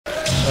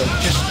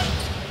just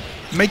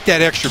make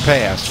that extra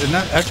pass, and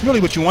that's really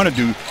what you want to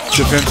do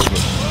defensively.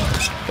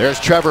 There's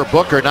Trevor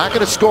Booker, not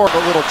going to score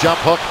a little jump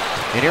hook,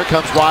 and here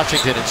comes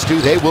Washington, and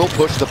Stu, they will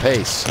push the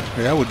pace.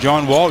 Yeah, with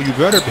John Wall, you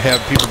better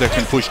have people that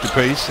can push the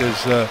pace,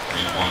 as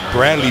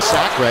Bradley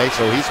Sacre,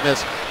 so he's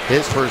missed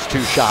his first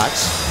 2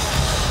 shots.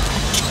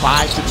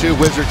 5-2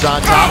 Wizards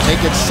on top, make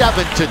it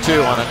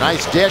 7-2 on a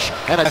nice dish.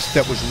 And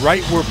that was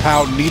right where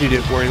Powell needed it,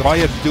 where all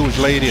he had to do was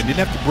lay it in. Didn't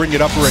have to bring it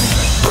up or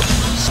anything.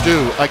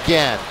 Stu,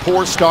 again,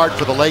 poor start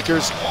for the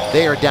Lakers.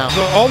 They are down.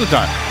 All the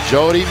time.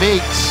 Jody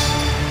Meeks.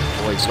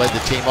 Boys led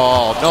the team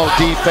all. No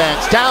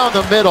defense. Down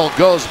the middle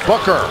goes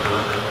Booker.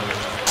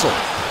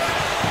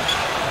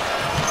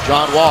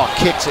 John Wall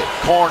kicks it.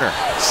 Corner.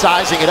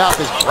 Sizing it up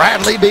is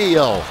Bradley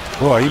Beal.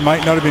 Boy, he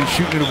might not have been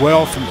shooting it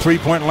well from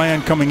three-point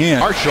land coming in.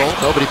 Marshall,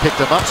 nobody picked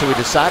him up, so he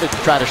decided to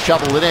try to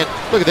shovel it in.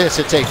 Look at this.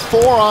 It's a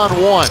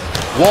 4-on-1.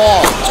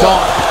 Wall,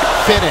 dunk,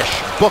 finish.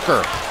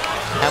 Booker.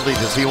 Badly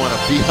does he want to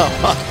beat up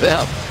on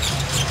them.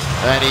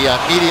 And he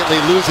immediately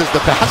loses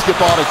the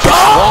basketball to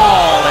John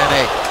Wall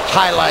and a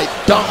highlight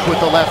dunk with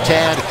the left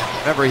hand.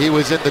 Remember, he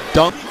was in the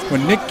dunk.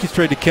 When Nick gets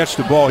ready to catch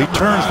the ball, he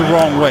turns the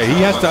wrong way.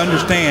 He has to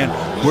understand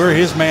where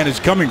his man is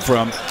coming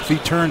from. If he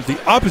turns the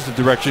opposite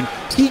direction,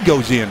 he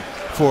goes in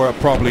for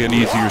probably an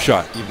easier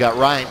shot. You've got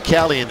Ryan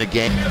Kelly in the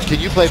game. Can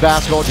you play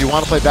basketball? Do you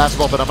want to play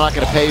basketball? But I'm not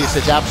going to pay you. He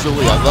says,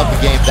 absolutely, I love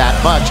the game that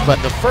much.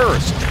 But the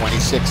first,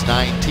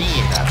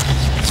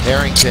 26-19.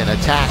 Harrington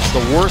attacks the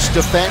worst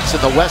defense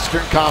in the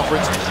Western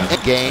Conference in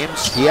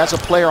games. He has a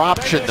player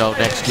option, though,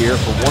 next year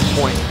for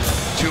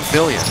 $1.2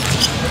 million.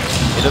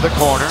 Into the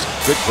corner.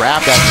 Good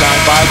grab that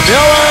time by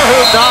Miller, who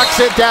knocks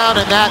it down,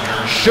 and that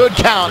should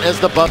count as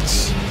the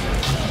Bucks.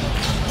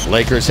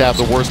 Lakers have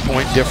the worst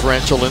point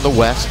differential in the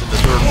West and the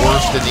 3rd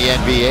worst in the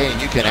NBA, and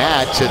you can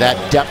add to that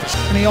deficit.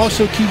 And he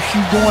also keeps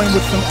you going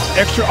with some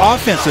extra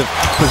offensive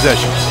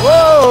possessions.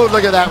 Whoa,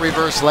 look at that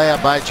reverse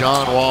layup by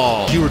John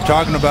Wall. You were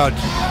talking about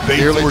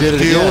Nearly did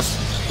it deals.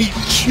 He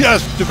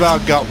just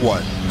about got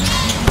one.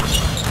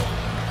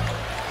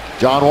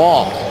 John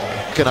Wall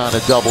working on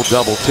a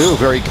double-double too,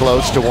 very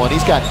close to one.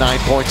 He's got 9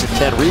 points and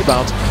 10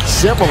 rebounds,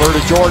 similar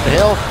to Jordan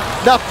Hill.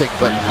 Nothing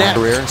but net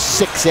career,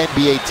 6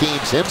 NBA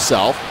teams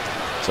himself.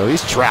 So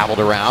he's traveled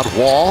around.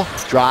 Wall,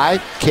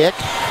 drive, kick,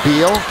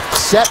 Beal,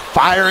 set,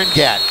 fire, and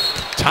get.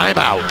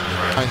 Timeout.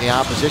 And the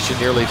opposition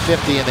nearly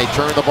 50, and they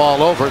turn the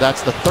ball over.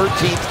 That's the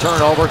 13th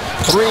turnover.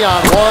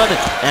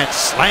 3-on-1, and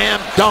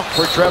slam dunk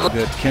for Trevor.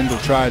 That Kendall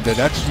tried that.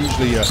 That's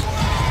usually a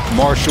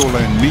Marshall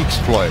and Meeks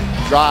play.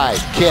 Drive,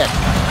 kick,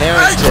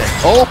 Harrington,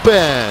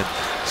 open,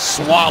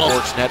 swallow.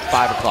 Net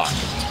 5 o'clock.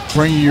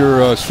 Bring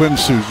your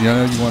swimsuit. You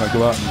know, you want to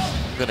go out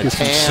and get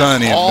some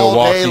sun in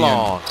Milwaukee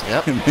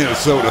and in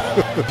Minnesota.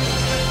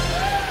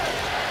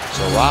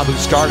 So Rob, who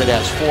started,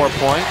 has 4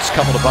 points,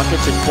 couple of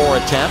buckets in 4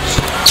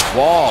 attempts.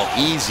 Wall,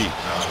 easy.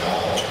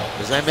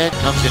 As I meant,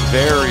 comes in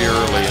very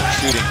early and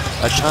shooting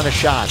a ton of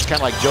shots,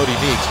 kind of like Jody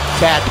Meeks.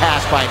 Bad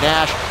pass by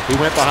Nash. He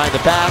went behind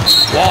the back.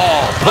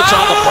 Wall puts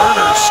on the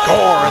burner,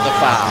 score, and the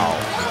foul.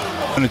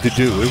 Wanted to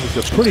do. It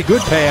was a pretty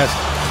good pass.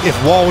 If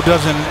Wall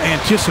doesn't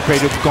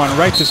anticipate it, gone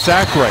right to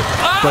Sacre.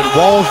 But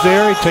Wall's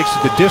there. He takes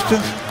it the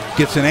distance,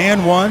 gets an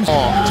and one.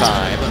 Long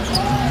time.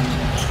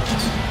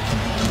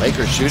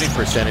 Lakers shooting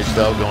percentage,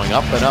 though, going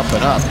up and up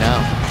and up.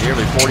 Now,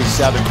 nearly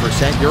 47%.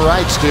 You're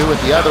right, Stu,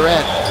 at the other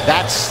end.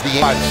 That's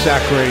the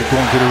Sacre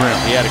going to the rim.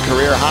 He had a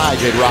career high,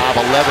 did Rob,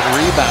 11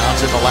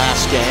 rebounds in the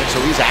last game, so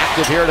he's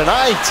active here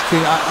tonight.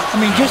 See, I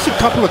mean, just a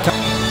couple of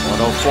times.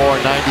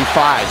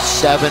 104-95,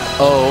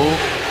 7-0.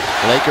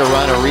 Laker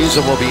run,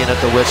 Ariza will be in at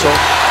the whistle.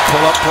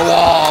 Pull up to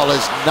Wall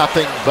is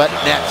nothing but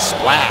net.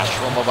 Splash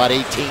from about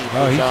 18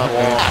 for John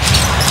Wall.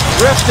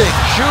 Drifting,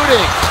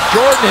 shooting,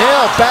 Jordan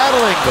Hill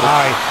battling.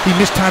 He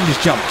mistimed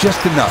his jump just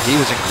enough. He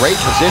was in great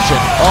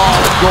position. Oh,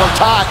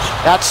 Gortat,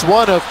 that's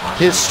one of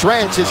his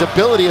strengths, his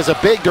ability as a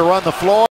big to run the floor.